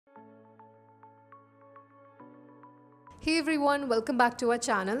Hey everyone, welcome back to our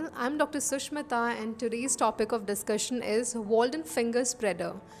channel. I'm Dr. Sushmita and today's topic of discussion is Waldent Finger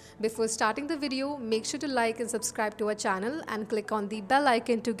Spreader. Before starting the video, make sure to like and subscribe to our channel and click on the bell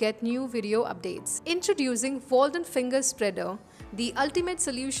icon to get new video updates. Introducing Waldent Finger Spreader, the ultimate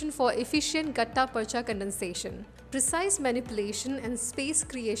solution for efficient Gutta Percha condensation. Precise manipulation and space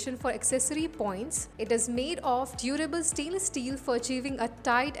creation for accessory points. It is made of durable stainless steel for achieving a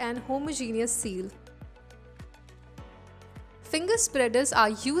tight and homogeneous seal. Finger spreaders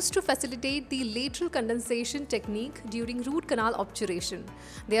are used to facilitate the lateral condensation technique during root canal obturation.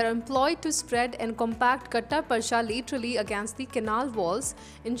 They are employed to spread and compact Gutta Percha laterally against the canal walls,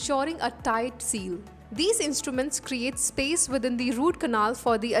 ensuring a tight seal. These instruments create space within the root canal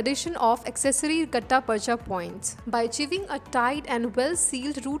for the addition of accessory Gutta Percha points. By achieving a tight and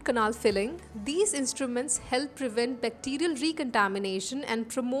well-sealed root canal filling, these instruments help prevent bacterial recontamination and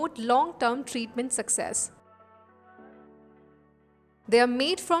promote long-term treatment success. They are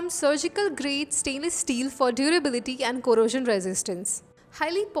made from surgical-grade stainless steel for durability and corrosion resistance.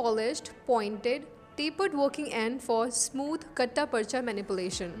 Highly polished, pointed, tapered working end for smooth Gutta Percha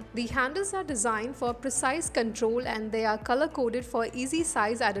manipulation. The handles are designed for precise control and they are color-coded for easy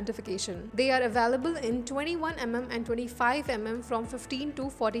size identification. They are available in 21 mm and 25 mm from 15 to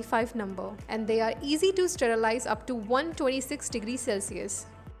 45 number, and they are easy to sterilize up to 126 degrees Celsius.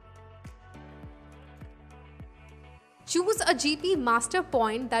 Choose a GP master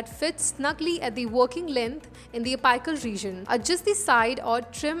point that fits snugly at the working length in the apical region. Adjust the side or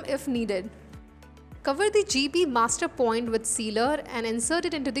trim if needed. Cover the GP master point with sealer and insert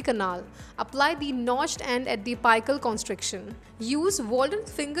it into the canal. Apply the notched end at the apical constriction. Use Waldent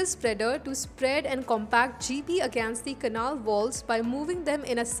Finger Spreader to spread and compact GP against the canal walls by moving them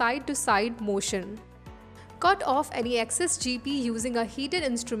in a side-to-side motion. Cut off any excess GP using a heated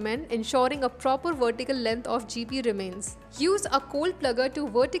instrument, ensuring a proper vertical length of GP remains. Use a cold plugger to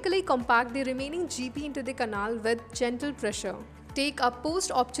vertically compact the remaining GP into the canal with gentle pressure. Take a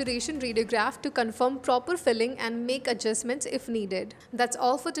post-obturation radiograph to confirm proper filling and make adjustments if needed. That's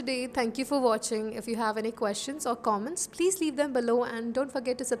all for today. Thank you for watching. If you have any questions or comments, please leave them below and don't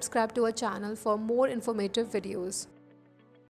forget to subscribe to our channel for more informative videos.